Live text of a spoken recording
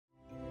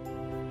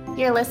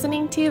You're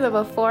listening to the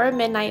Before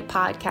Midnight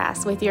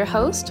podcast with your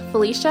host,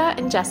 Felicia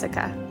and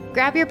Jessica.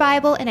 Grab your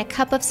Bible and a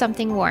cup of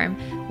something warm.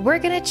 We're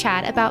going to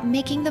chat about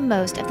making the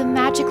most of the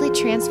magically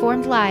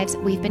transformed lives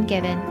we've been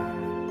given.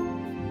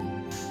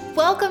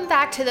 Welcome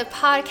back to the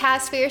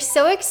podcast. We are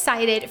so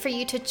excited for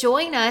you to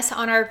join us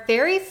on our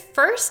very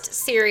first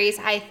series,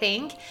 I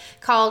think,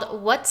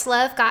 called What's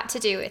Love Got to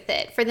Do with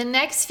It? For the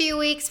next few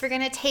weeks, we're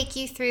going to take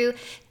you through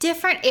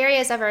different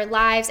areas of our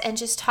lives and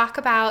just talk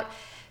about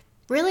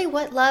really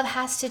what love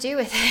has to do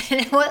with it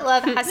and what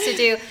love has to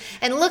do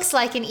and looks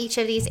like in each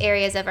of these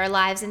areas of our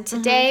lives. And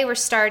today we're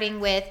starting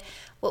with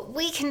what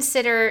we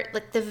consider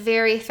like the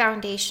very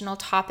foundational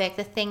topic,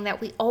 the thing that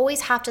we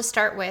always have to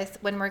start with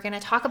when we're going to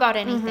talk about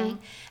anything,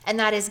 and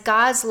that is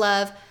God's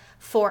love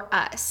for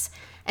us.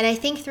 And I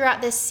think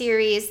throughout this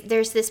series,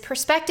 there's this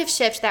perspective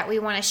shift that we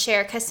want to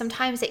share because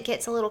sometimes it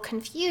gets a little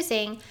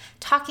confusing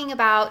talking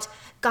about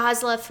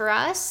God's love for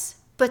us,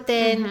 but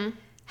then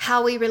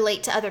how we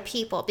relate to other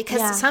people.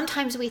 Because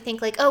sometimes we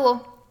think like, oh,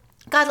 well,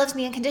 God loves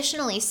me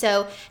unconditionally.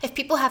 So if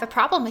people have a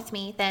problem with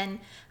me, then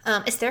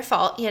it's their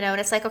fault, you know?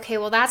 And it's like, okay,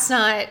 well, that's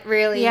not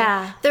really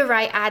the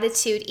right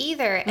attitude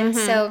either. And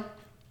so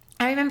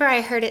I remember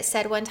I heard it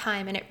said one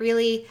time, and it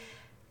really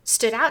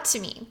stood out to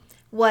me,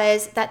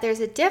 was that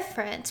there's a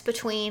difference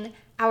between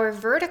our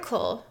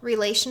vertical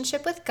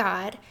relationship with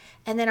God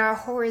and then our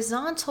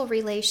horizontal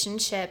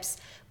relationships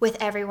with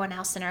everyone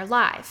else in our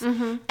life.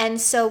 And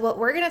so what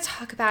we're going to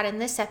talk about in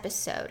this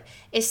episode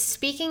is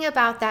speaking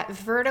about that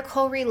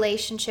vertical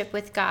relationship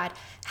with God,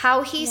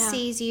 how he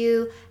sees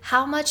you,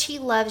 how much he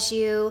loves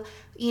you,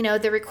 you know,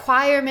 the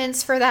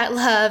requirements for that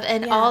love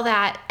and all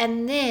that.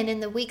 And then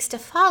in the weeks to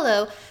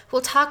follow,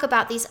 we'll talk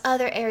about these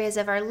other areas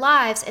of our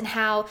lives and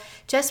how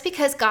just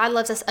because God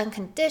loves us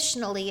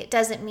unconditionally, it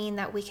doesn't mean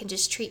that we can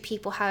just treat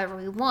people however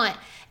we want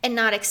and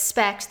not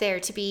expect there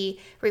to be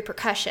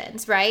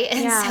repercussions, right?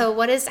 And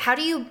so how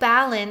do you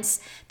balance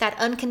that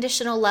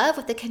unconditional love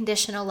with the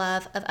conditional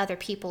love of other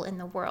people in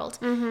the world?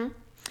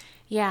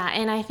 Yeah,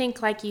 and I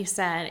think like you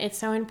said, it's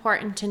so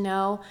important to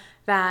know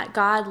that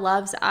God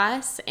loves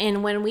us,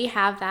 and when we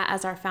have that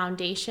as our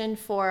foundation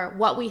for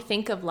what we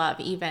think of love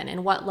even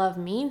and what love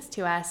means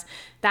to us,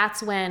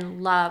 that's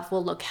when love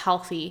will look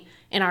healthy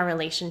in our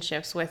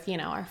relationships with, you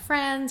know, our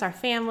friends, our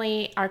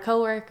family, our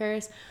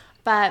coworkers.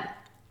 But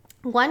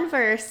one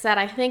verse that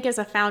I think is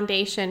a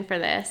foundation for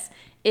this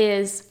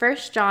is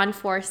 1 John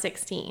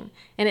 4:16,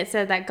 and it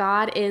said that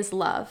God is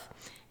love.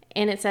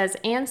 And it says,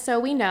 and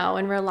so we know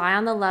and rely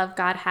on the love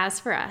God has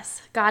for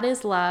us. God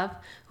is love.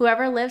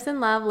 Whoever lives in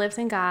love lives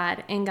in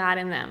God and God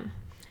in them.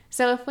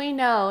 So if we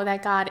know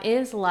that God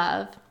is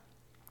love,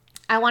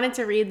 I wanted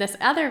to read this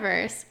other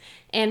verse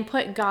and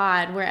put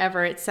God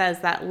wherever it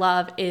says that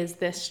love is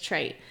this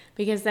trait,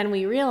 because then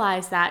we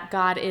realize that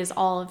God is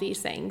all of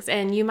these things.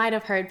 And you might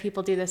have heard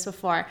people do this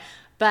before,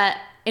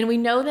 and we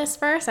know this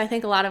verse. I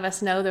think a lot of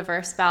us know the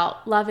verse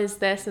about love is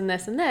this and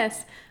this and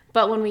this.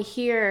 But when we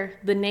hear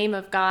the name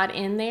of God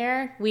in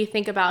there, we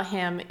think about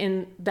him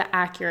in the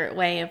accurate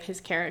way of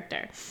his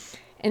character.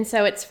 And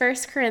so it's 1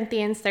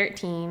 Corinthians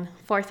 13,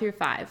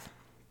 4-5.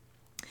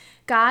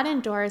 God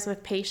endures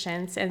with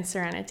patience and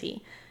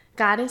serenity.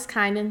 God is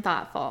kind and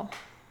thoughtful.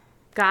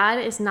 God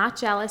is not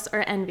jealous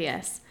or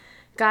envious.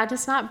 God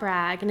does not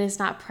brag and is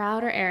not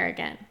proud or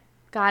arrogant.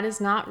 God is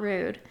not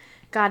rude.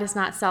 God is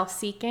not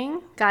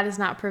self-seeking. God is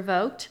not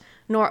provoked,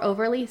 nor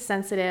overly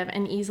sensitive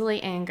and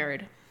easily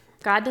angered.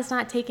 God does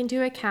not take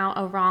into account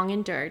a wrong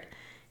endured.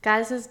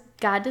 God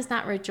does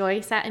not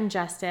rejoice at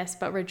injustice,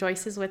 but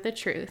rejoices with the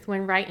truth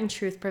when right and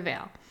truth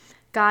prevail.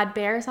 God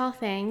bears all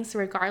things,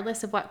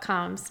 regardless of what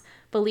comes,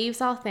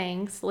 believes all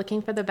things,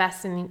 looking for the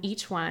best in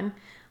each one,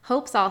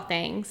 hopes all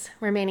things,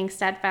 remaining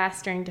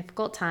steadfast during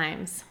difficult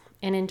times,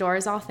 and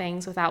endures all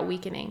things without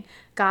weakening.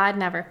 God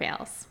never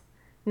fails,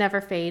 never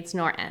fades,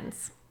 nor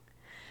ends.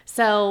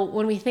 So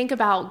when we think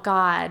about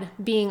God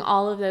being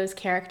all of those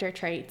character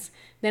traits,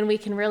 then we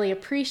can really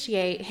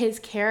appreciate his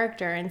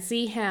character and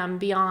see him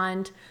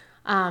beyond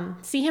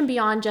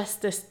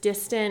just this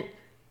distant,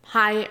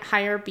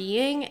 higher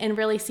being, and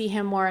really see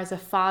him more as a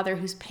father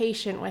who's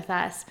patient with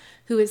us,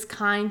 who is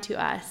kind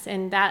to us.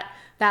 And that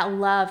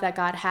love that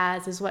God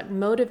has is what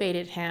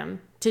motivated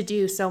him to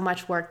do so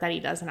much work that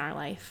he does in our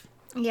life.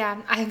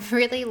 Yeah, I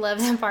really love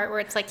the part where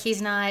it's like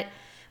he's not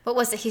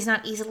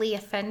easily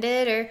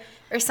offended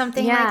or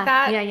something like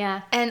that.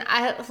 Yeah. And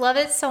I love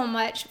it so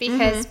much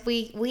because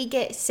we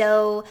get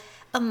so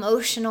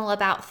emotional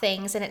about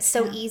things, and it's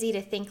so easy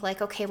to think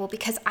like, okay, well,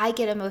 because I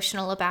get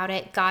emotional about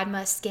it, God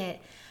must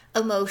get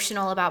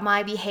emotional about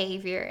my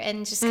behavior,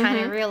 and just kind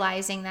of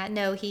realizing that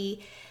no,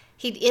 he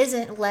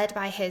isn't led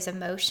by his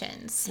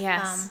emotions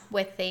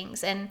with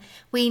things. And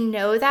we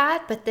know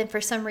that, but then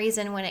for some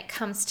reason when it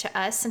comes to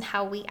us and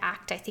how we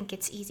act, I think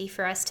it's easy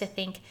for us to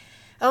think,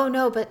 oh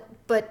no,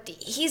 but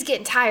he's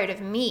getting tired of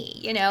me,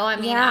 you know? I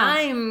mean,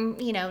 I'm,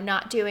 you know,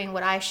 not doing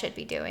what I should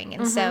be doing.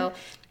 And so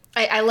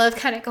I love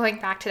kind of going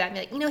back to that and be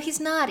like, you know, he's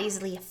not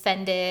easily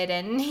offended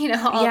and, you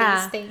know, all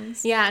these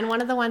things. Yeah, and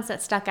one of the ones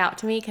that stuck out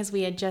to me, because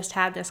we had just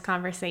had this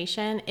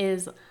conversation,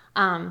 is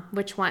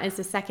Which one is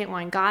the second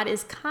one? God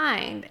is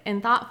kind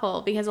and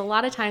thoughtful, because a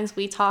lot of times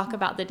we talk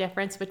about the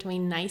difference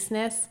between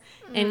niceness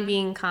and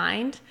being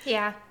kind.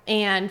 Yeah.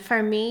 And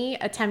for me,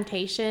 a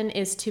temptation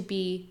is to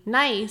be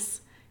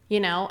nice,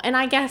 and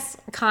I guess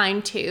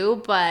kind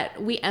too,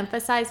 but we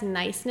emphasize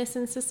niceness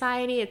in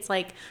society. It's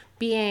like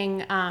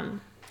being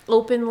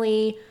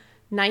openly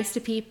nice to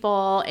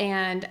people.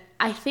 And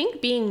I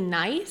think being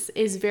nice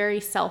is very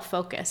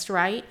self-focused,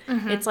 right?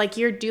 It's like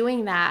you're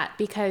doing that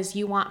because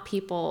you want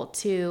people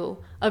to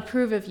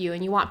approve of you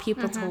and you want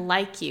people to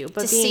like you.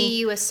 But to see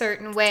you a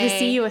certain way. To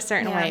see you a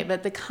certain way.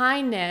 But the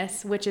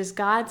kindness, which is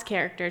God's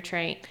character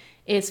trait,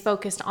 is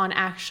focused on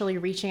actually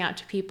reaching out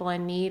to people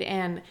in need.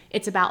 And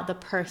it's about the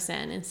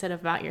person instead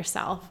of about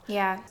yourself.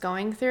 Yeah.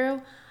 Going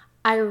through,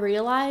 I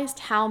realized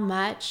how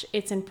much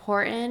it's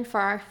important for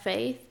our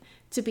faith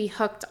to be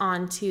hooked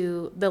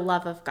onto the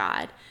love of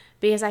God.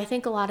 Because I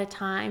think a lot of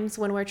times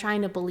when we're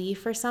trying to believe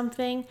for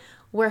something,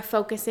 we're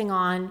focusing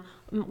on,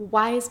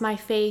 why is my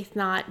faith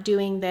not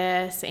doing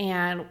this?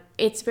 And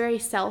it's very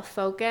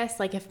self-focused.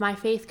 Like, if my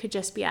faith could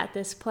just be at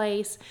this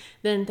place,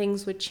 then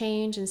things would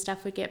change and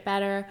stuff would get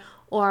better.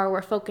 Or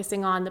we're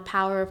focusing on the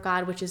power of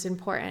God, which is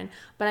important.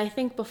 But I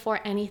think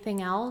before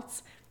anything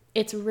else,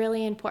 it's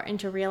really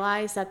important to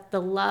realize that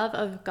the love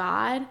of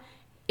God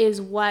is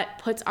what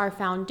puts our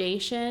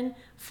foundation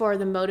for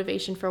the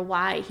motivation for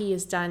why he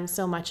has done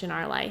so much in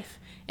our life.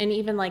 And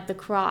even like the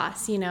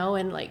cross,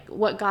 and like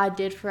what God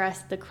did for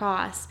us at the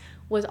cross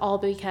was all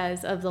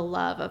because of the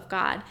love of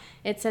God.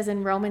 It says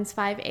in Romans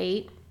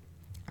 5:8,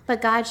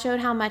 but God showed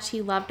how much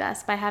he loved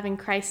us by having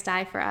Christ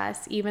die for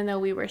us, even though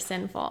we were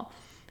sinful.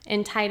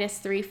 In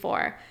Titus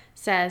 3:4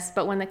 says,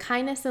 but when the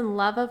kindness and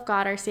love of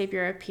God our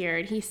Savior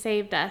appeared, he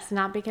saved us,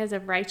 not because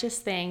of righteous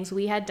things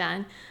we had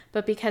done,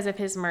 but because of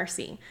his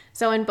mercy.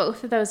 So in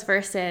both of those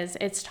verses,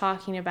 it's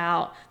talking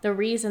about the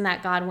reason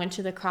that God went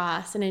to the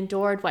cross and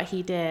endured what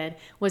he did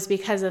was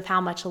because of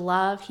how much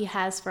love he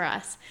has for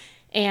us.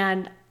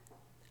 And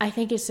I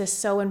think it's just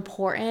so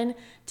important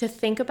to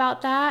think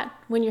about that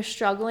when you're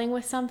struggling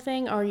with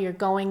something or you're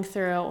going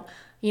through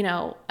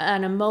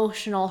an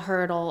emotional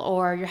hurdle,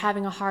 or you're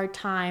having a hard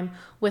time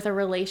with a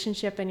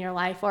relationship in your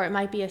life, or it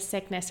might be a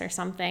sickness or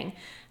something.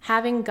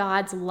 Having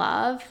God's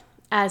love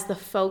as the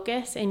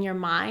focus in your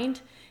mind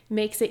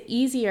makes it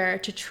easier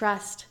to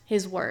trust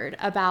his word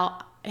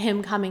about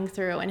him coming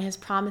through and his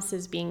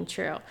promises being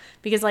true.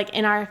 Because like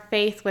in our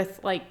faith with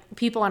like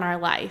people in our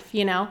life,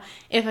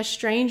 if a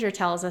stranger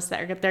tells us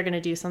that they're going to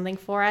do something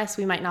for us,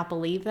 we might not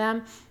believe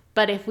them.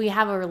 But if we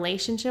have a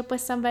relationship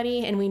with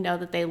somebody and we know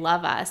that they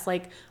love us,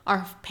 like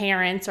our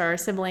parents or a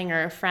sibling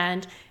or a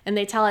friend, and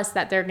they tell us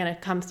that they're going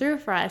to come through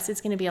for us,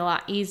 it's going to be a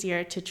lot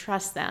easier to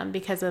trust them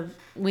because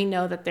we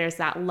know that there's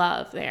that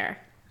love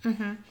there.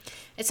 Mm-hmm.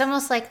 It's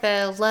almost like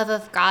the love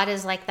of God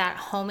is like that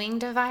homing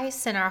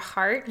device in our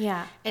heart.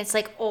 Yeah. It's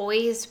like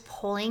always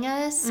pulling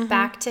us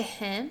back to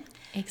him.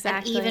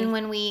 Exactly. And even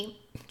when we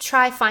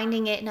try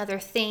finding it in other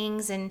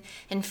things and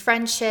in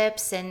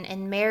friendships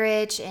and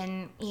marriage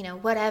and,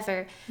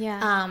 whatever,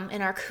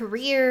 in our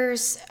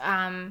careers,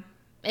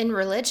 in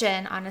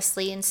religion,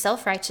 honestly, in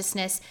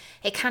self-righteousness,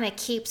 it kind of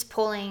keeps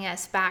pulling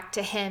us back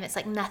to him. It's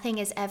like nothing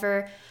is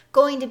ever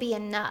going to be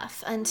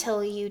enough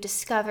until you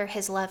discover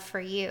his love for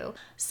you.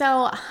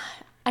 So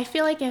I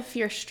feel like if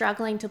you're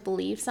struggling to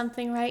believe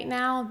something right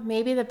now,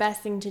 maybe the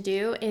best thing to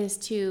do is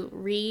to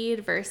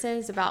read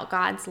verses about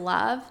God's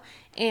love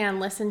and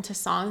listen to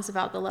songs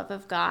about the love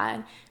of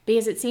God,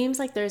 because it seems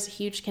like there's a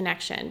huge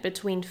connection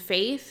between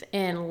faith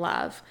and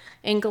love.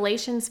 In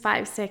Galatians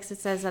 5:6, it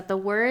says that the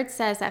word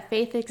says that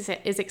faith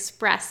is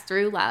expressed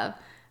through love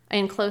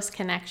and close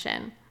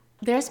connection.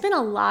 There's been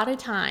a lot of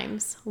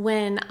times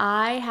when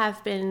I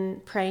have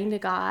been praying to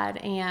God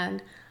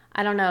and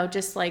I don't know,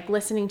 just like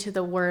listening to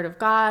the word of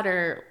God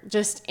or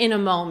just in a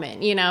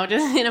moment,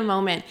 just in a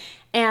moment.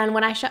 And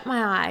when I shut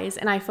my eyes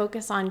and I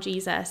focus on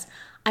Jesus,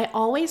 I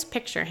always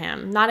picture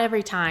him, not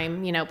every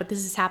time, but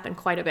this has happened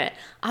quite a bit.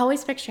 I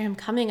always picture him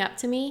coming up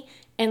to me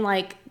and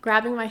like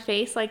grabbing my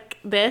face like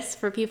this.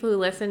 For people who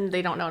listen,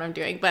 they don't know what I'm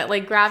doing, but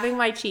like grabbing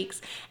my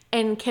cheeks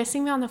and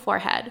kissing me on the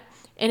forehead.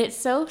 And it's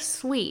so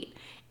sweet.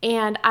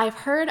 And I've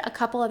heard a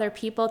couple other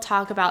people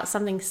talk about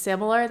something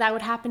similar that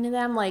would happen to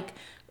them, like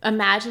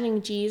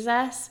imagining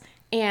Jesus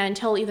and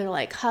he'll either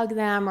like hug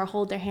them or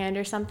hold their hand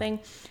or something.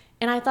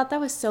 And I thought that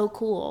was so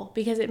cool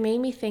because it made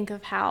me think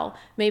of how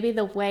maybe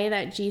the way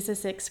that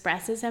Jesus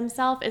expresses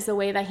himself is the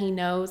way that he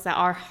knows that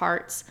our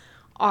hearts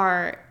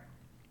are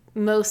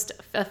most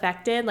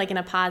affected, like in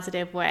a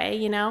positive way,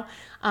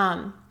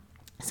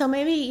 So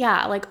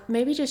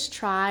maybe just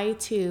try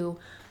to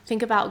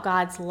think about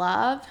God's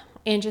love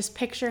and just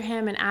picture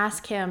him and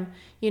ask him,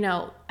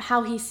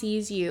 how he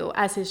sees you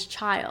as his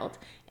child,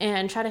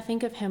 and try to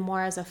think of him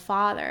more as a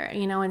father,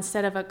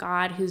 instead of a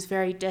God who's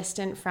very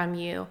distant from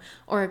you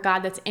or a God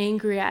that's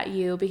angry at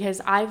you,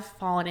 because I've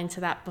fallen into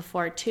that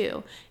before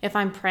too. If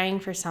I'm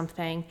praying for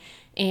something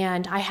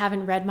and I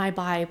haven't read my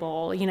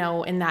Bible,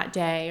 in that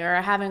day, or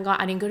I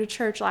didn't go to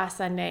church last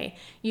Sunday,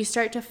 you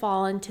start to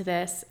fall into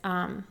this.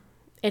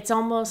 It's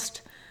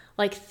almost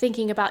like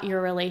thinking about your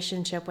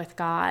relationship with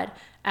God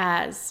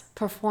as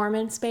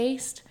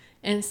performance-based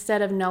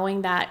instead of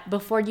knowing that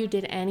before you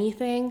did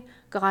anything,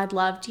 God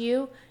loved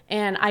you.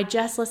 And I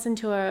just listened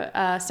to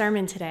a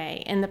sermon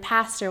today, and the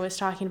pastor was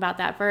talking about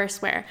that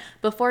verse where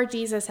before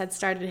Jesus had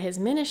started his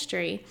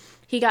ministry,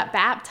 he got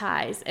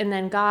baptized, and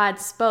then God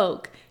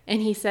spoke,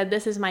 and he said,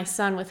 "This is my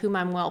son with whom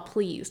I'm well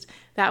pleased."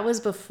 That was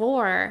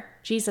before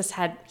Jesus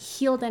had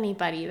healed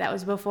anybody. That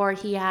was before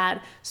he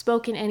had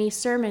spoken any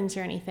sermons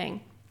or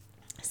anything.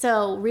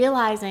 So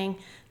realizing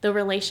the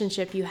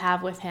relationship you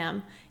have with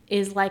him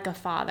is like a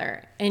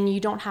father, and you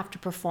don't have to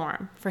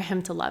perform for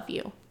him to love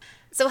you.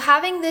 So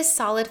having this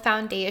solid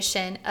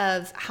foundation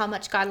of how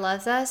much God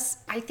loves us,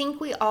 I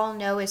think we all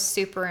know is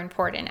super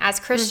important. As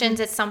Christians,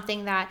 it's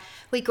something that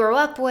we grow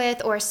up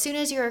with, or as soon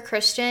as you're a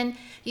Christian,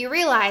 you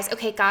realize,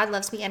 okay, God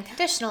loves me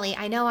unconditionally.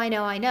 I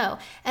know.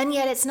 And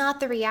yet it's not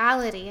the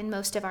reality in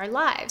most of our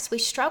lives. We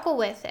struggle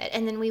with it,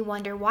 and then we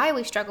wonder why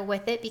we struggle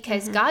with it,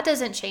 because God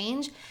doesn't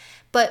change,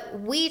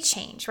 but we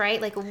change, right?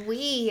 Like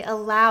we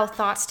allow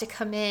thoughts to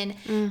come in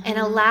and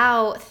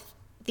allow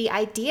the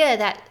idea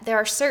that there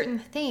are certain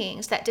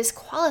things that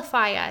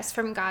disqualify us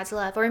from God's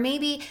love. Or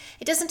maybe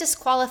it doesn't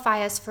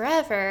disqualify us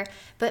forever,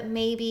 but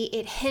maybe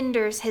it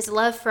hinders his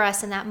love for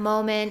us in that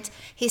moment.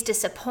 He's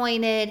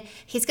disappointed.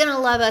 He's going to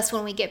love us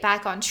when we get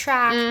back on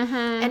track.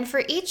 And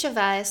for each of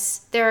us,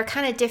 there are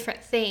kind of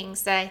different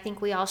things that I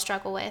think we all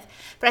struggle with.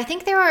 But I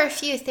think there are a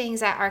few things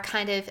that are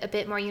kind of a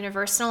bit more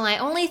universal. And I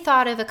only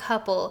thought of a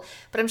couple,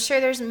 but I'm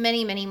sure there's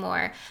many, many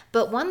more.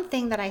 But one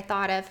thing that I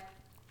thought of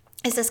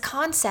is this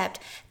concept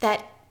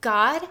that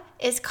God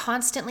is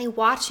constantly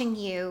watching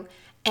you,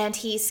 and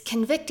he's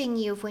convicting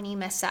you when you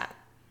mess up.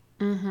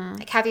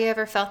 Like, have you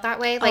ever felt that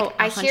way? Like,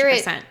 I hear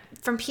it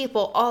from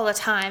people all the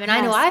time, and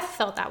I know I've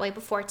felt that way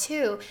before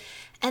too.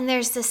 And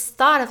there's this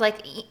thought of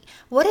like,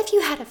 what if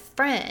you had a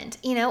friend,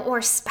 or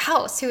a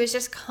spouse who is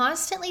just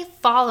constantly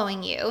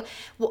following you?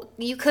 Well,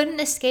 you couldn't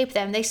escape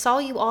them. They saw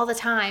you all the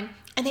time,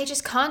 and they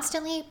just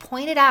constantly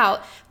pointed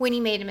out when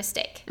you made a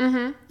mistake.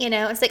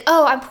 It's like,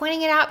 oh, I'm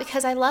pointing it out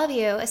because I love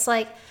you. It's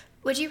like,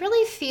 would you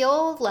really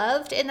feel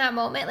loved in that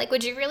moment? Like,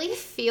 would you really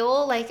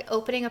feel like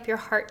opening up your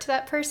heart to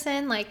that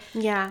person? Like,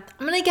 yeah,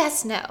 I'm going to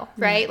guess no,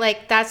 right?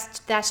 Like,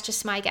 that's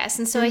just my guess.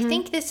 And so I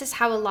think this is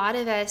how a lot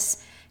of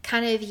us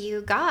kind of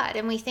view God.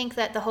 And we think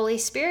that the Holy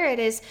Spirit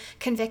is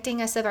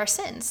convicting us of our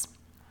sins.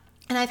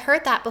 And I've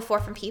heard that before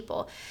from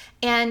people.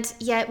 And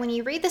yet when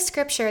you read the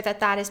scripture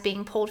that is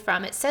being pulled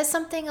from, it says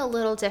something a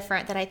little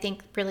different that I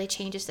think really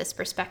changes this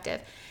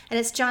perspective. And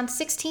it's John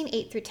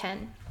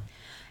 16:8-10.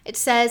 It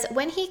says,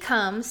 when he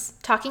comes,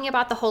 talking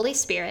about the Holy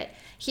Spirit,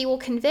 he will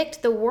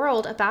convict the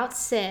world about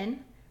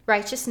sin,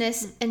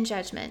 righteousness, and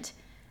judgment.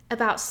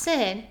 About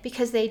sin,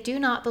 because they do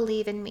not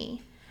believe in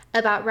me.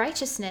 About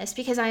righteousness,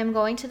 because I am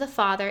going to the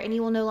Father, and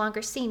you will no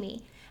longer see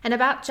me. And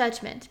about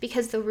judgment,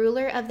 because the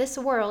ruler of this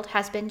world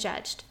has been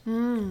judged.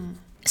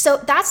 So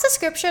that's the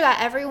scripture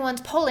that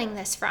everyone's pulling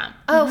this from.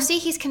 Oh, see,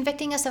 he's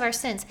convicting us of our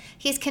sins.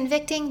 He's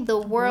convicting the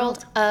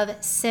world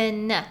of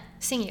sin,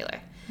 singular.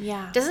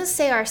 Yeah. Doesn't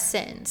say our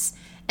sins.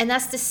 And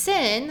that's the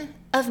sin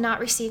of not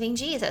receiving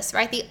Jesus,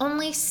 right? The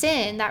only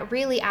sin that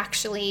really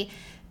actually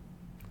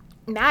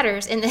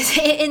matters in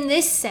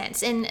this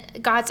sense, in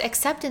God's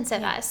acceptance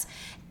of us.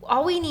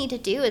 All we need to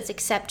do is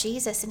accept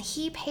Jesus, and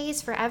he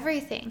pays for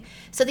everything.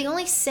 So the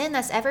only sin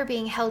that's ever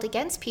being held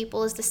against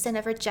people is the sin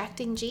of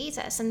rejecting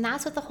Jesus. And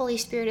that's what the Holy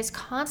Spirit is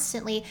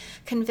constantly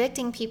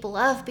convicting people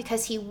of,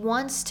 because he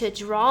wants to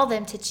draw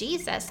them to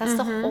Jesus. That's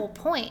the whole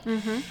point.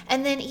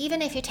 And then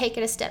even if you take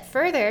it a step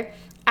further,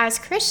 as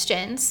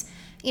Christians,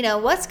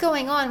 what's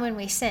going on when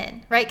we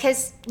sin, right?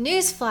 Because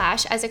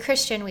newsflash, as a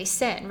Christian, we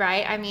sin,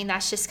 right? I mean,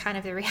 that's just kind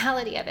of the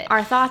reality of it.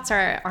 Our thoughts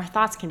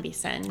can be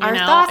sin.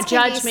 Thoughts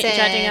can be sin.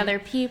 Judging other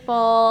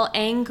people,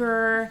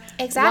 anger,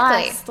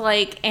 lust,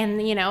 and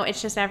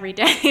it's just every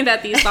day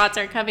that these thoughts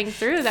are coming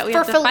through that we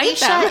have to fight them.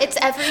 For Felicia, it's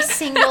every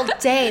single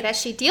day that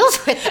she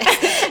deals with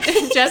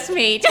it. Just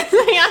me.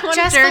 I'm on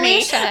a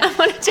journey.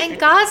 Felicia. And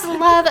God's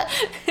love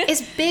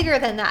is bigger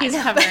than that. He's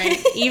covering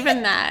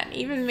even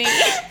me,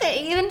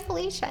 even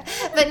Felicia.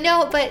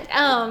 Yeah,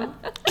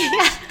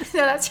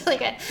 that's really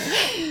good.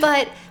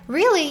 But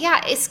really,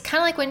 yeah, it's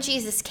kind of like when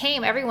Jesus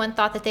came, everyone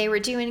thought that they were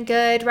doing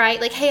good,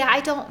 right? Like, hey, I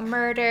don't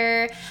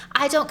murder,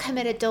 I don't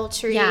commit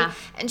adultery. Yeah.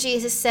 And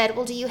Jesus said,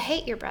 well, do you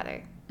hate your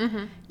brother?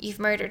 You've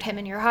murdered him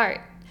in your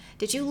heart.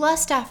 Did you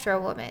lust after a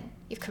woman?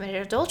 You've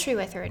committed adultery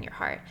with her in your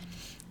heart.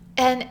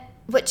 And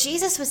what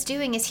Jesus was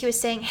doing is he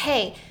was saying,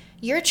 hey,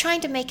 you're trying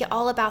to make it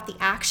all about the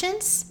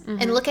actions,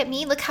 and look at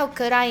me, look how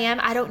good I am.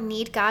 I don't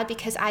need God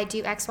because I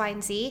do X, Y,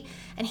 and Z.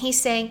 And he's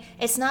saying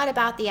it's not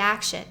about the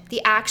action.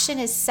 The action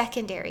is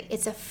secondary.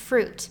 It's a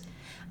fruit.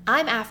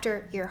 I'm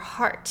after your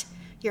heart.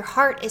 Your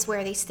heart is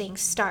where these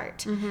things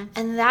start.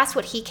 And that's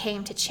what he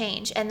came to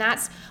change. And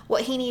that's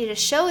what he needed to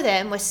show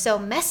them was so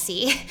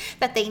messy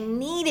that they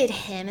needed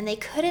him and they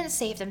couldn't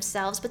save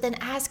themselves. But then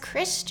as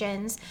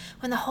Christians,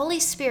 when the Holy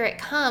Spirit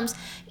comes,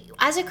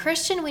 as a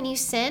Christian, when you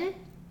sin,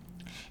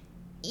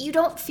 you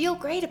don't feel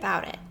great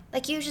about it.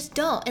 Like, you just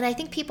don't. And I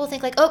think people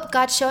think like, oh,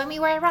 God's showing me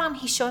where I'm wrong.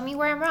 He's showing me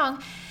where I'm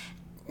wrong.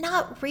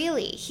 Not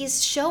really.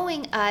 He's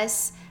showing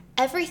us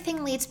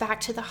everything leads back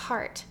to the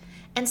heart.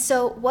 And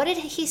so what did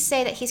he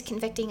say that he's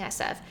convicting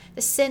us of?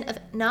 The sin of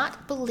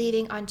not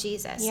believing on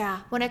Jesus.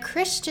 Yeah. When a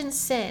Christian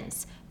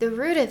sins, the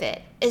root of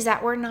it is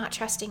that we're not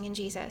trusting in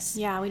Jesus.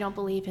 Yeah, we don't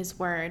believe his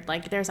word.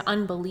 Like, there's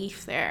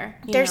unbelief there.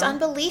 There's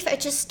unbelief.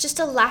 It's just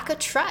a lack of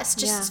trust.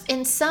 Just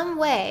in some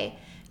way,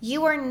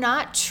 you are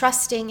not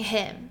trusting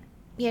him.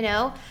 You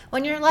know,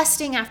 when you're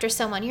lusting after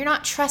someone, you're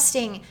not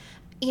trusting,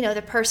 you know,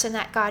 the person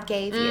that God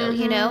gave you.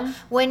 You know,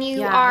 when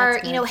you are,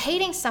 you know,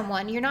 hating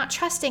someone, you're not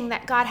trusting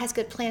that God has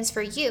good plans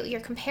for you.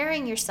 You're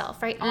comparing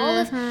yourself, right?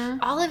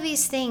 All of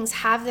these things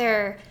have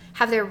their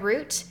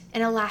root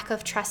in a lack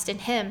of trust in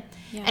him.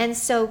 Yeah. And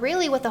so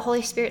really what the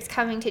Holy Spirit's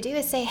coming to do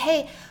is say,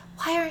 hey,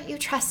 why aren't you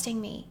trusting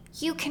me?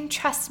 You can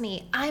trust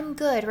me. I'm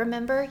good.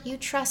 Remember, you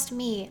trust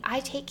me. I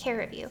take care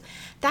of you.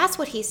 That's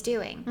what he's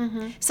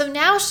doing. So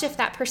now shift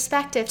that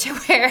perspective to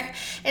where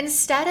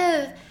instead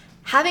of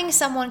having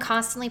someone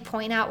constantly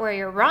point out where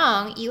you're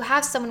wrong, you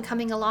have someone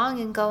coming along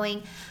and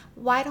going,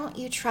 why don't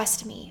you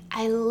trust me?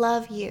 I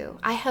love you.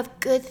 I have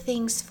good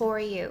things for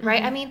you,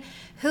 right? I mean,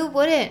 who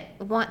wouldn't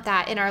want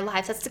that in our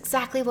lives? That's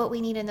exactly what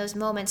we need in those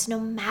moments. No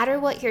matter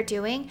what you're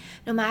doing,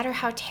 no matter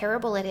how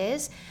terrible it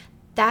is,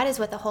 that is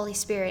what the Holy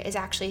Spirit is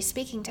actually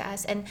speaking to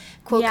us and,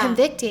 quote,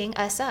 convicting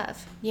us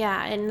of.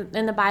 Yeah, and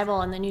in the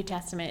Bible, in the New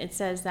Testament, it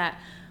says that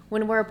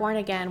when we're born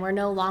again, we're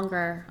no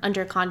longer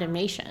under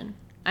condemnation.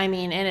 I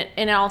mean, and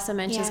it also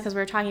mentions, because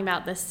we're talking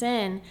about the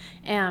sin,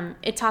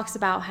 it talks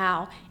about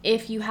how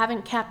if you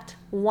haven't kept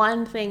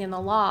one thing in the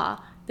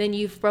law, then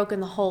you've broken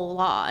the whole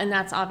law. And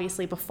that's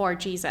obviously before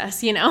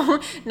Jesus, you know,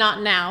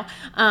 not now.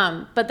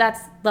 But that's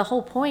the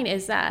whole point,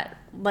 is that,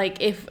 like,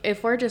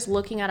 if we're just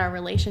looking at our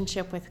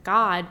relationship with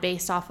God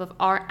based off of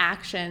our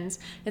actions,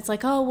 it's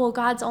like, oh, well,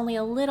 God's only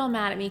a little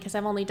mad at me because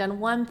I've only done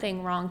one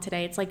thing wrong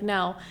today. It's like,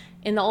 no.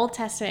 In the Old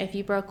Testament, if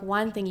you broke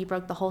one thing, you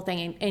broke the whole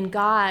thing. And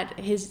God,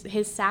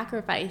 his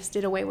sacrifice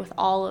did away with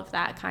all of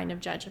that kind of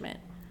judgment.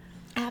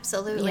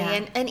 Absolutely.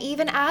 Yeah. And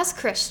even as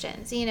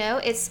Christians, you know,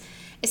 it's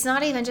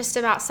not even just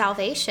about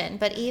salvation,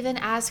 but even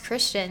as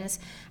Christians,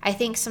 I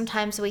think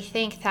sometimes we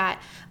think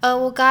that, oh,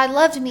 well, God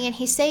loved me and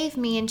he saved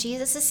me and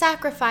Jesus'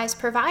 sacrifice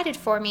provided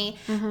for me.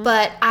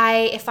 But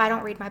if I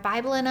don't read my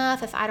Bible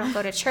enough, if I don't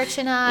go to church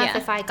enough,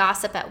 if I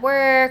gossip at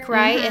work,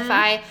 right? If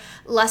I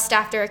lust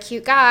after a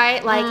cute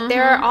guy, like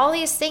there are all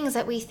these things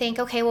that we think,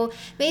 okay, well,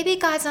 maybe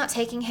God's not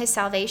taking his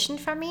salvation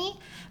from me,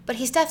 but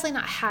he's definitely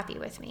not happy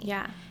with me.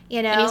 Yeah.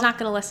 You know, and he's not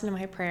going to listen to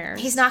my prayers.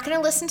 He's not going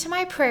to listen to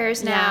my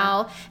prayers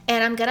now,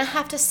 and I'm going to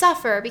have to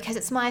suffer because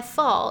it's my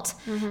fault.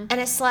 And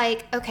it's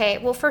like, okay,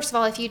 well, first of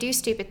all, if you do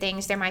stupid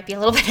things, there might be a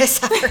little bit of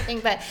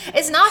suffering, but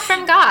it's not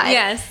from God.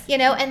 Yes. You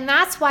know, and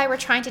that's why we're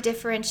trying to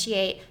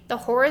differentiate the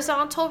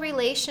horizontal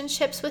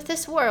relationships with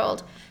this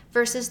world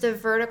versus the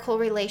vertical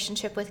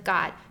relationship with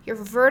God. Your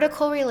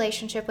vertical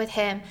relationship with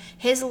him,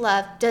 his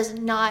love does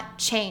not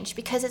change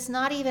because it's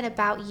not even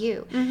about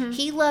you.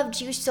 He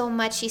loved you so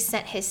much he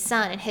sent his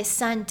son, and his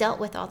son dealt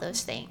with all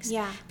those things.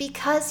 Yeah.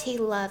 Because he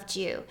loved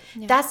you.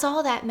 Yeah. That's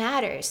all that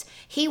matters.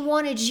 He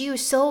wanted you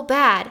so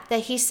bad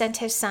that he sent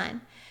his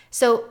son.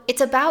 So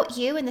it's about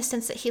you in the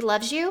sense that he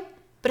loves you,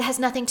 but it has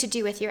nothing to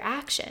do with your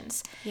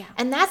actions. Yeah.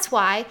 And that's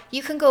why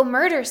you can go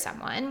murder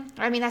someone.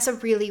 I mean, that's a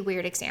really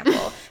weird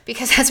example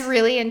because that's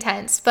really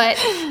intense. But,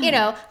 you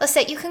know, let's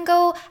say you can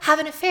go have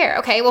an affair.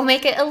 Okay, we'll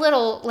make it a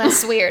little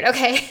less weird,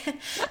 okay?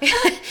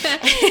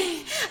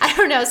 I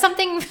don't know,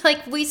 something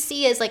like we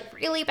see as like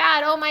really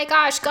bad. Oh my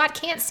gosh, God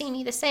can't see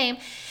me the same.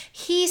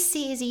 He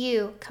sees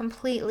you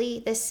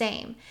completely the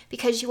same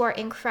because you are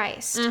in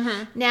Christ.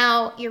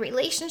 Now, your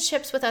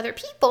relationships with other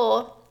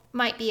people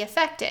might be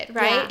affected,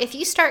 right? Yeah. If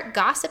you start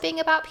gossiping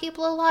about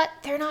people a lot,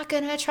 they're not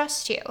going to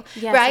trust you, right?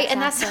 Exactly.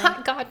 And that's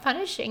not God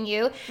punishing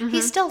you.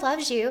 He still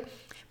loves you.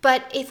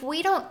 But if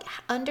we don't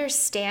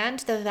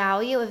understand the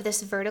value of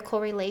this vertical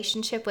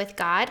relationship with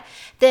God,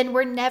 then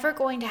we're never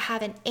going to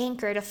have an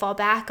anchor to fall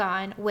back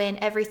on when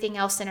everything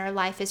else in our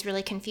life is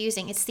really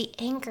confusing. It's the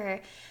anchor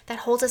that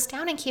holds us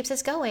down and keeps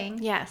us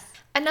going. Yes.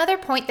 Another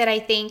point that I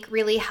think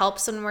really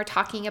helps when we're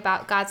talking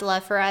about God's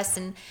love for us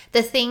and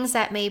the things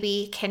that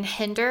maybe can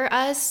hinder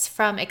us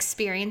from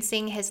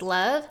experiencing his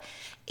love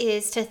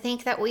is to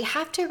think that we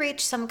have to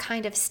reach some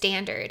kind of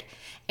standard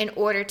in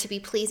order to be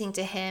pleasing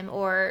to him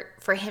or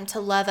for him to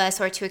love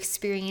us or to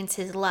experience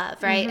his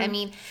love, right? I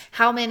mean,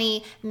 how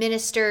many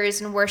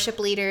ministers and worship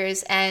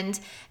leaders and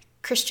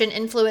Christian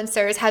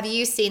influencers have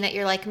you seen that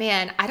you're like,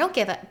 man, I don't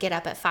get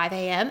up at 5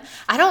 a.m.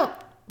 I don't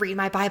read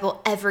my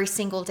Bible every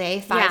single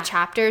day, 5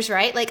 chapters,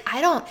 right? Like I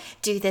don't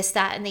do this,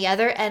 that, and the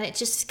other. And it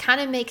just kind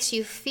of makes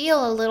you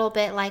feel a little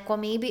bit like, well,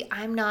 maybe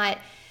I'm not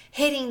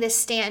hitting the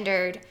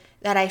standard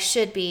that I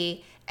should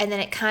be. And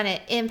then it kind of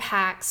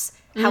impacts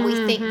how we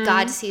think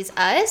God sees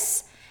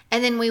us.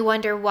 And then we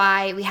wonder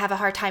why we have a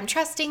hard time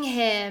trusting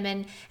him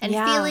and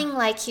feeling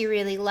like he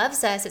really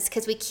loves us. It's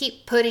because we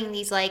keep putting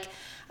these like,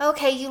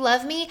 okay, you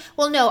love me?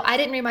 Well, no, I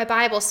didn't read my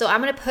Bible, so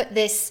I'm going to put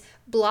this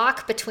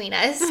block between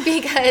us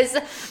because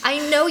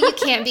I know you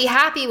can't be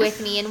happy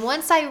with me. And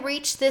once I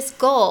reach this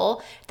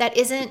goal that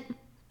isn't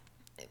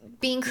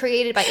being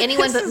created by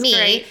anyone but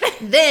me,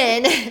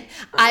 then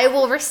I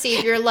will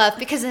receive your love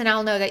because then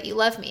I'll know that you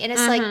love me. And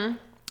it's like,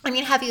 I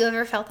mean, have you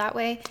ever felt that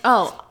way?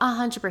 Oh,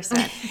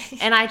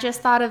 100%. And I just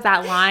thought of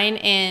that line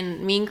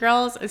in Mean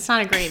Girls. It's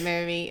not a great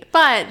movie,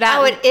 but that.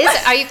 Oh, it is.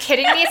 Are you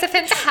kidding me? It's a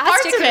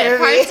fantastic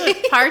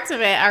movie. Parts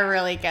of it are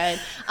really good.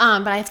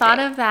 But I thought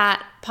of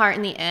that part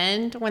in the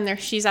end when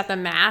she's at the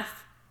math.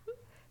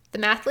 The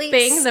mathlete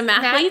thing, the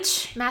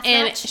mathlete,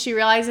 and match. She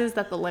realizes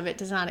that the limit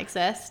does not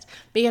exist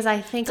because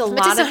I think the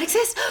limit does not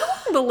exist.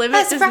 The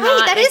limit does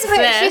not exist.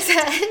 That is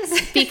what she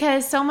says.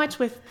 Because so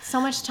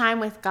much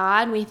time with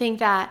God, we think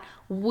that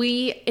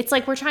it's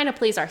like we're trying to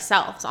please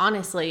ourselves.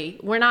 Honestly,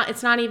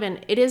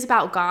 it is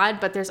about God,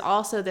 but there's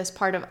also this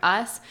part of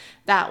us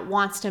that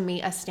wants to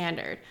meet a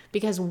standard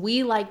because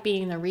we like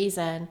being the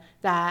reason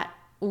that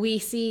we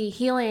see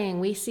healing,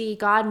 we see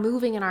God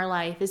moving in our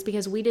life is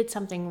because we did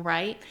something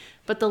right.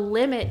 But the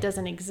limit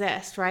doesn't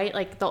exist, right?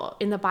 Like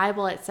in the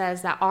Bible, it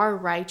says that our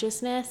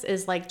righteousness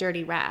is like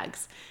dirty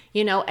rags.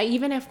 You know,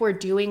 even if we're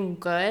doing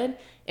good,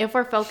 if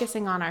we're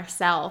focusing on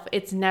ourselves,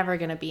 it's never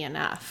going to be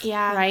enough.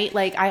 Yeah. Right?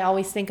 Like I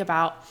always think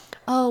about,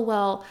 oh,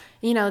 well,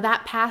 you know,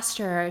 that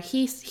pastor,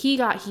 he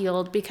got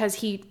healed because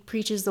he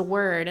preaches the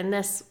word, and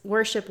this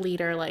worship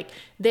leader, like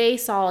they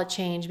saw a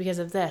change because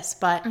of this,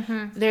 but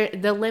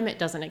the limit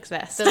doesn't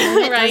exist. The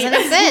limit doesn't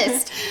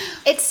exist.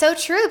 It's so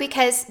true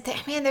because,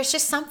 man, there's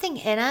just something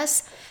in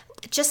us.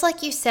 Just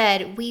like you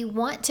said, we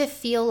want to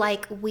feel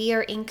like we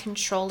are in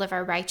control of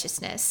our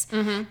righteousness.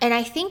 And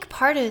I think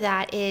part of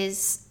that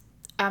is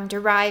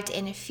derived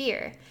in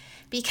fear.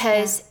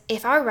 Because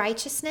if our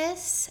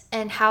righteousness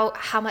and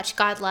how much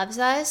God loves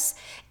us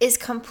is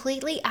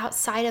completely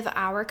outside of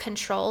our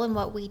control and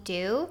what we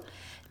do,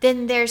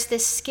 then there's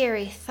this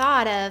scary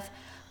thought of,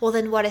 well,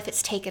 then what if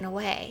it's taken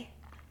away?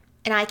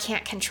 And I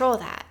can't control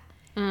that.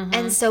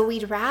 And so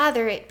we'd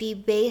rather it be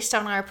based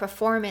on our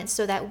performance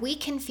so that we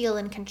can feel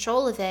in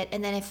control of it.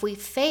 And then if we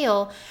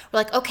fail, we're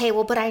like, okay,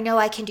 well, but I know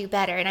I can do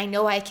better and I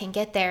know I can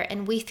get there.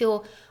 And we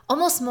feel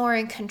almost more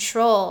in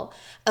control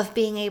of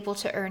being able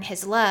to earn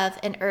his love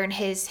and earn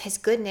his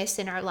goodness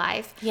in our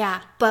life.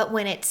 Yeah. But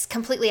when it's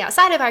completely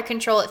outside of our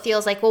control, it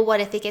feels like, well,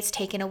 what if it gets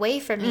taken away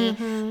from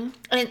me?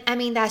 And I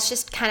mean, that's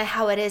just kind of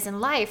how it is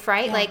in life,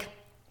 right? Yeah. Like,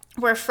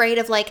 we're afraid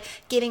of like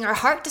giving our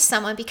heart to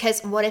someone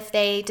because what if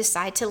they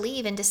decide to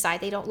leave and decide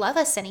they don't love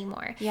us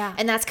anymore? Yeah.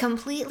 And that's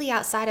completely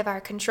outside of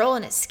our control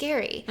and it's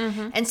scary.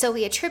 And so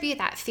we attribute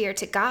that fear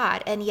to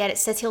God. And yet it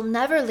says he'll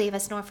never leave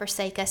us nor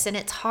forsake us. And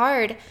it's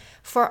hard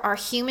for our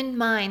human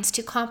minds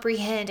to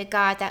comprehend a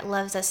God that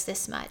loves us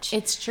this much.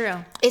 It's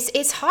true.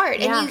 It's hard.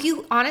 Yeah. And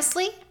you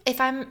honestly,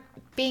 if I'm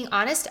being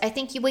honest, I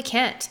think we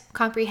can't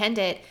comprehend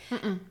it.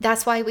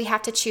 That's why we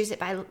have to choose it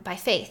by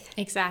faith.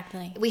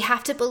 Exactly. We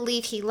have to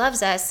believe he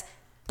loves us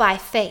by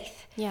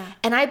faith. Yeah.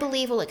 And I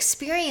believe we'll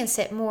experience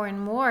it more and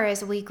more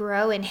as we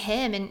grow in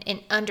him and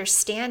in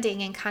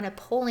understanding and kind of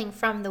pulling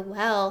from the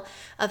well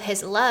of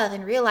his love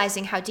and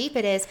realizing how deep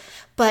it is.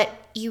 But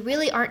you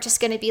really aren't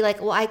just going to be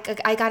like, well,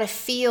 I got to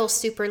feel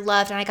super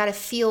loved and I got to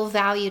feel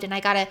valued and I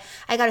got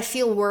to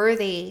feel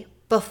worthy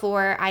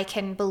before I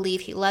can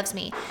believe he loves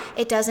me.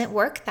 It doesn't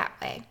work that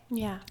way.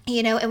 Yeah.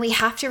 You know, and we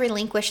have to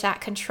relinquish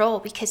that control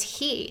because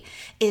he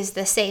is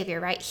the savior,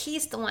 right?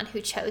 He's the one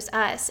who chose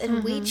us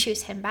and we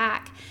choose him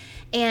back.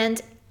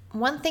 And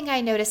one thing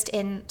I noticed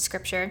in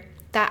scripture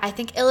that I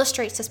think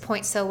illustrates this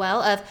point so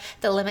well of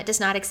the limit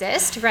does not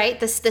exist, right?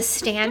 The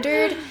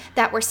standard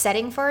that we're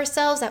setting for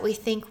ourselves that we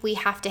think we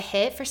have to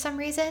hit for some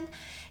reason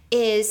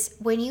is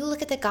when you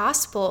look at the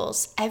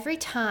Gospels, every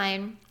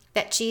time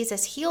that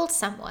Jesus healed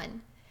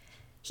someone,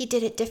 he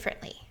did it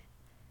differently,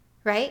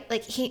 right?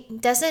 Like he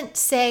doesn't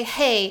say,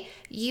 hey,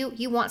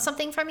 you want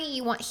something from me?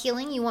 You want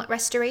healing? You want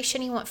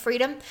restoration? You want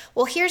freedom?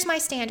 Well, here's my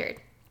standard.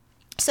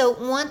 So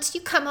once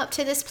you come up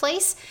to this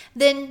place,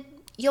 then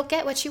you'll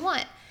get what you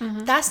want.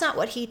 That's not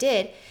what he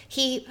did.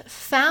 He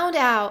found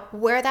out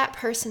where that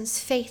person's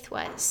faith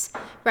was,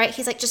 right?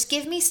 He's like, just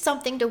give me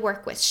something to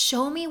work with.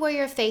 Show me where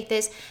your faith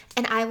is,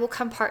 and I will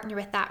come partner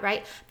with that,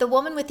 right? The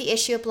woman with the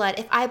issue of blood,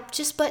 if I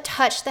just but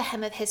touch the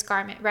hem of his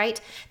garment,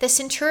 right? The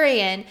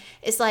centurion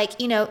is like,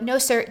 no,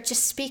 sir,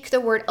 just speak the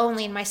word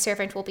only, and my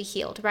servant will be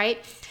healed, right?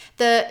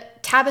 The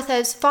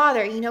Tabitha's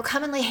father,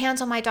 come and lay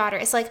hands on my daughter.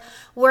 It's like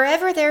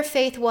wherever their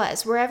faith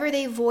was, wherever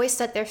they voiced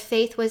that their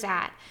faith was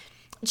at,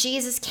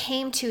 Jesus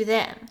came to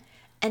them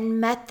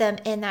and met them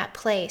in that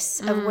place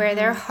of where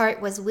their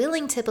heart was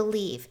willing to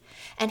believe,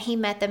 and he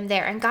met them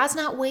there. And God's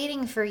not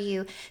waiting for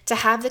you to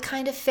have the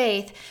kind of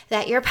faith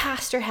that your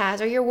pastor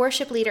has or your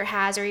worship leader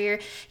has or your,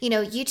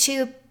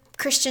 YouTube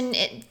Christian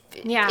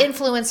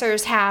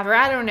influencers have, or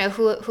I don't know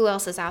who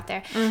else is out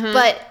there.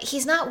 But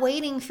he's not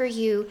waiting for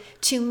you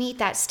to meet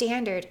that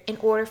standard in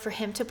order for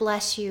him to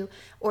bless you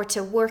or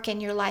to work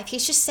in your life.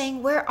 He's just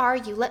saying, where are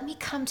you? Let me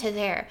come to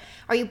there.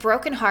 Are you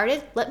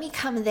brokenhearted? Let me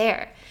come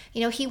there.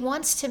 He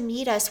wants to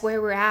meet us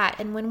where we're at.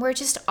 And when we're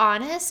just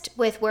honest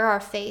with where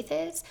our faith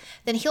is,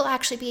 then he'll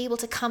actually be able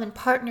to come and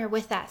partner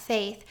with that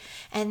faith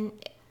and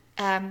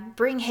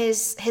bring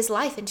his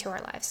life into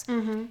our lives.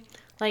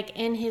 Like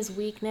in his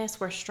weakness,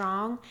 we're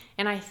strong.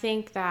 And I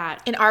think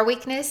that in our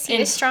weakness,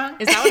 he is strong.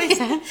 Is that what I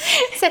said?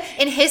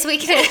 So in his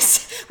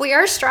weakness, we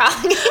are strong.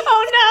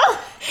 Oh no.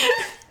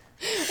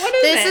 What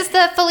is this is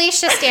the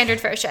Felicia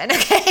standard version,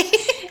 okay?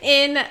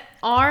 In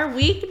our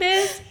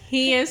weakness,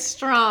 he is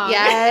strong.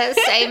 Yes,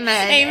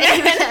 amen.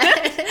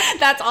 Amen.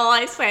 That's all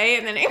I say,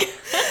 and then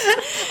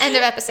end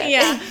of episode.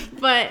 Yeah,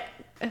 but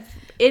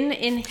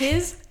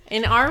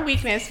in our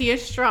weakness, he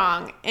is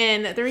strong,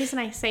 and the reason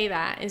I say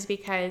that is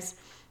because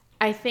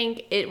I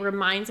think it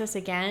reminds us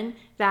again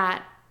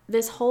that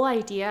this whole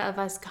idea of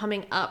us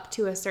coming up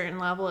to a certain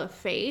level of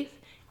faith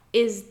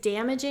is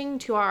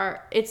damaging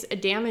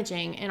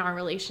in our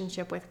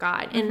relationship with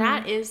God. And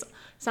that is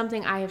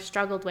something I have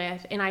struggled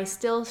with, and I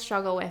still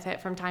struggle with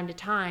it from time to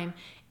time,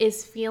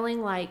 is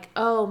feeling like,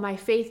 oh, my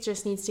faith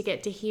just needs to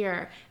get to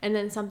here and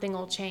then something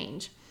will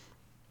change.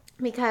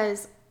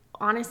 Because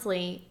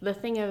honestly, the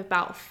thing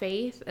about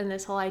faith and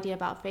this whole idea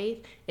about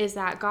faith is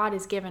that God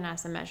has given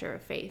us a measure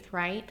of faith,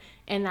 right?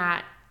 And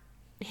that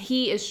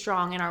he is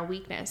strong in our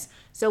weakness.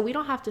 So we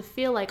don't have to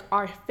feel like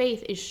our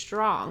faith is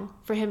strong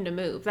for him to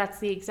move. That's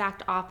the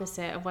exact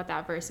opposite of what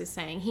that verse is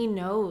saying. He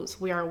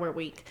knows we're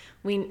weak.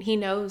 He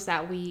knows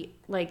that we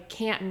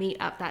can't meet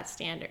up that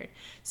standard.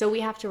 So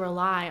we have to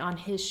rely on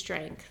his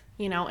strength,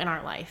 in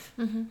our life.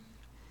 And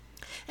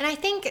I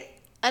think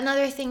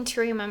another thing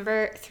to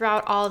remember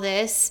throughout all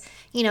this,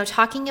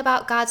 talking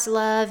about God's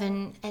love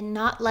and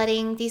not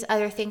letting these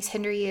other things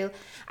hinder you.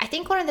 I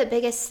think one of the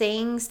biggest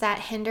things that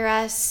hinder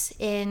us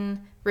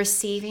in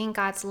receiving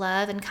God's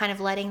love and kind of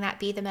letting that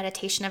be the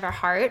meditation of our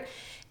heart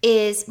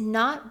is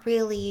not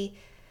really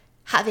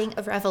having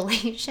a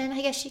revelation,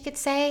 I guess you could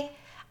say,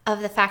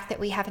 of the fact that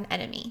we have an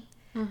enemy.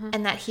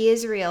 And that he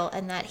is real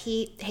and that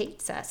he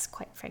hates us,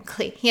 quite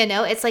frankly.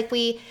 It's like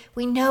we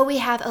know we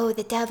have,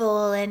 the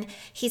devil and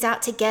he's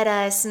out to get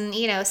us and,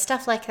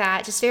 stuff like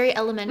that. Just very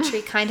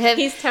elementary kind of.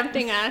 He's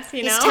tempting us,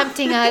 He's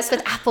tempting us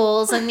with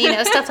apples and,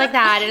 stuff like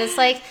that. And it's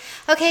like,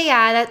 okay,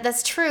 yeah,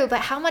 that's true. But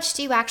how much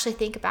do you actually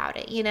think about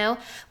it?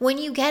 When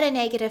you get a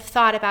negative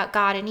thought about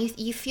God and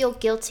you feel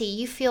guilty,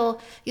 you feel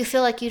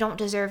like you don't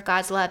deserve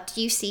God's love.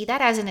 Do you see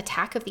that as an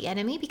attack of the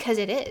enemy? Because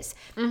it is.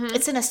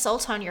 It's an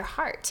assault on your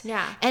heart.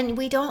 Yeah.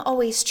 And we don't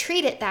always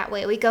treat it that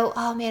way. We go,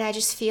 oh man, I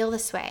just feel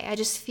this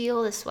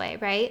way,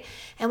 right?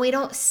 And we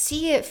don't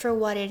see it for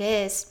what it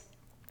is.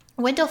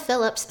 Wendell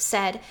Phillips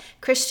said,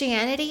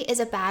 Christianity is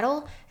a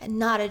battle and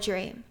not a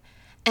dream.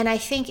 And I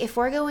think if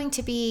we're going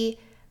to be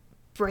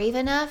brave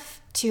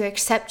enough to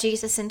accept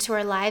Jesus into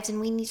our lives, and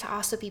we need to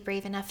also be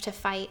brave enough to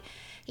fight.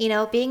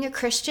 Being a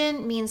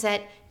Christian means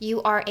that you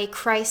are a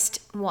Christ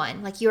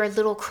one, like you're a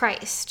little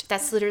Christ.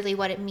 That's literally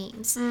what it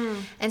means.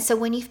 And so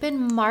when you've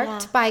been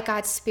marked by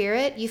God's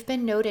Spirit, you've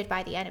been noted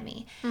by the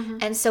enemy.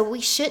 And so we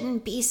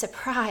shouldn't be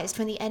surprised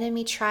when the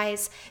enemy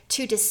tries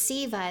to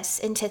deceive us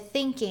into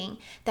thinking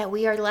that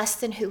we are less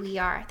than who we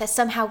are, that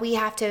somehow we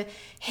have to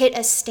hit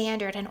a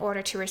standard in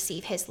order to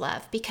receive his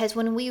love. Because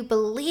when we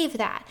believe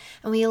that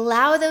and we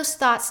allow those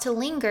thoughts to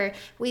linger,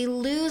 we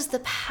lose the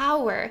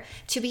power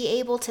to be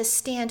able to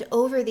stand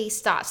over these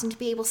thoughts and to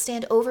be able to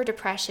stand over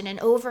depression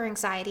and over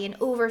anxiety and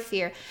over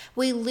fear.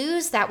 We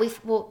lose that. We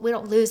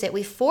don't lose it.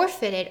 We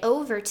forfeit it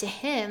over to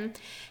him.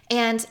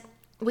 And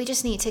we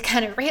just need to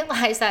kind of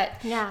realize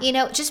that,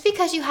 just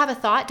because you have a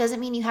thought doesn't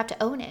mean you have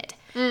to own it,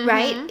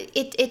 right?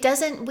 It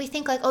doesn't, we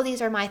think like, oh,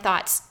 these are my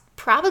thoughts.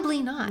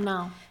 Probably not.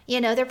 No.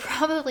 They're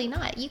probably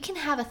not. You can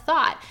have a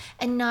thought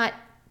and not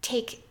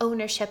take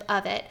ownership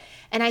of it.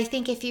 And I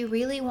think if you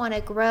really want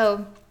to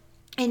grow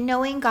in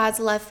knowing God's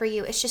love for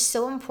you, it's just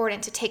so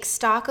important to take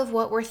stock of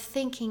what we're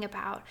thinking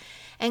about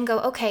and go,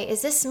 okay,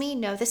 is this me?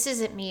 No, this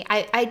isn't me.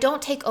 I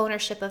don't take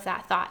ownership of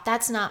that thought.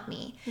 That's not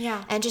me.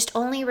 Yeah. And just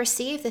only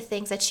receive the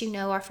things that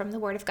are from the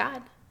Word of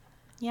God.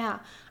 Yeah.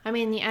 I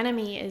mean, the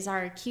enemy is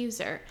our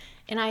accuser.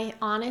 And I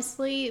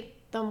honestly,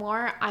 the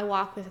more I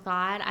walk with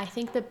God, I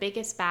think the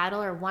biggest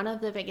battle, or one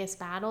of the biggest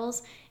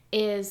battles,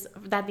 is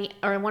that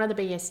one of the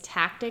biggest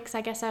tactics,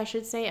 I guess I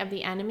should say, of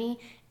the enemy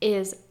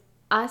is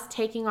us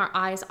taking our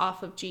eyes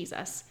off of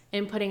Jesus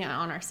and putting it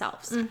on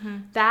ourselves.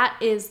 That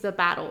is the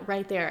battle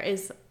right there.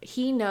 Is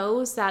he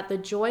knows that the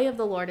joy of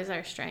the Lord is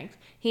our strength.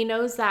 He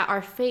knows that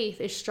our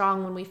faith is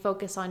strong when we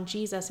focus on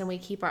Jesus and we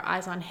keep our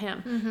eyes on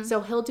him.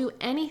 So he'll do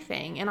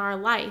anything in our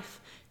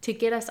life to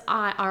get us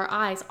our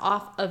eyes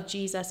off of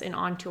Jesus and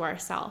onto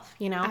ourselves,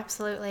 you know?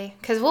 Absolutely.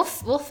 Because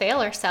we'll fail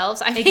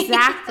ourselves. I mean,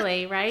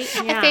 Exactly, right?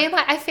 Yeah.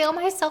 I fail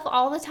myself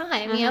all the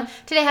time. You know,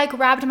 today I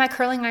grabbed my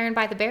curling iron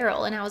by the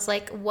barrel and I was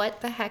like,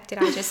 what the heck did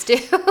I just do?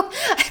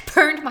 I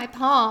burned my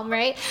palm,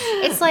 right?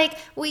 It's like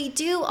we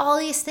do all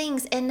these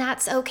things and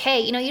that's okay.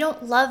 You know, you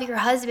don't love your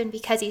husband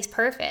because he's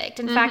perfect.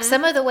 In fact,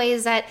 some of the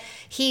ways that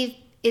he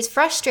is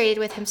frustrated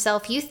with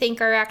himself, you think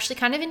are actually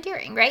kind of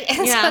endearing, right?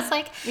 And so it's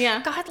like,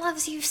 God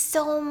loves you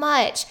so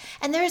much.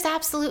 And there's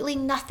absolutely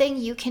nothing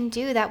you can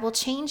do that will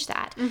change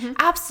that.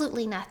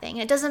 Absolutely nothing.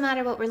 It doesn't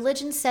matter what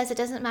religion says. It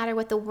doesn't matter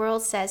what the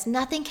world says.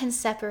 Nothing can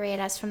separate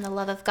us from the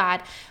love of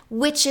God,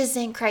 which is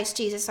in Christ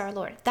Jesus our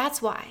Lord.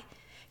 That's why.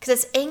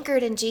 Because it's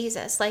anchored in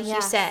Jesus, like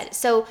you said.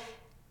 So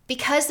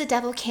because the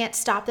devil can't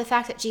stop the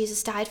fact that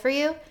Jesus died for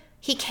you,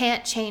 he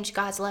can't change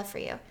God's love for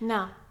you.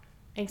 No.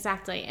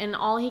 Exactly. And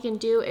all he can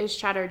do is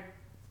try to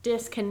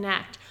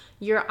disconnect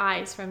your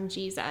eyes from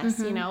Jesus,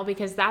 you know,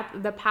 because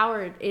the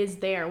power is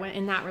there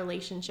in that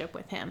relationship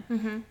with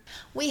him.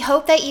 We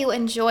hope that you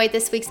enjoyed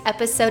this week's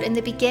episode in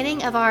the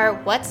beginning of our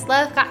What's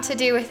Love Got to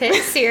Do With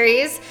It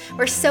series.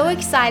 We're so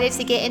excited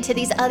to get into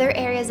these other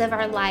areas of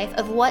our life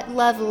of what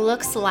love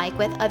looks like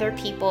with other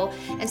people.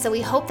 And so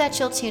we hope that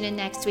you'll tune in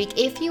next week.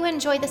 If you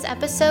enjoyed this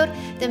episode,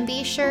 then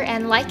be sure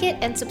and like it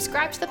and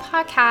subscribe to the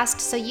podcast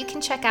so you can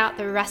check out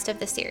the rest of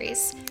the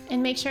series.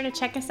 And make sure to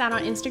check us out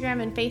on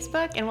Instagram and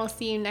Facebook, and we'll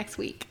see you next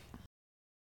week.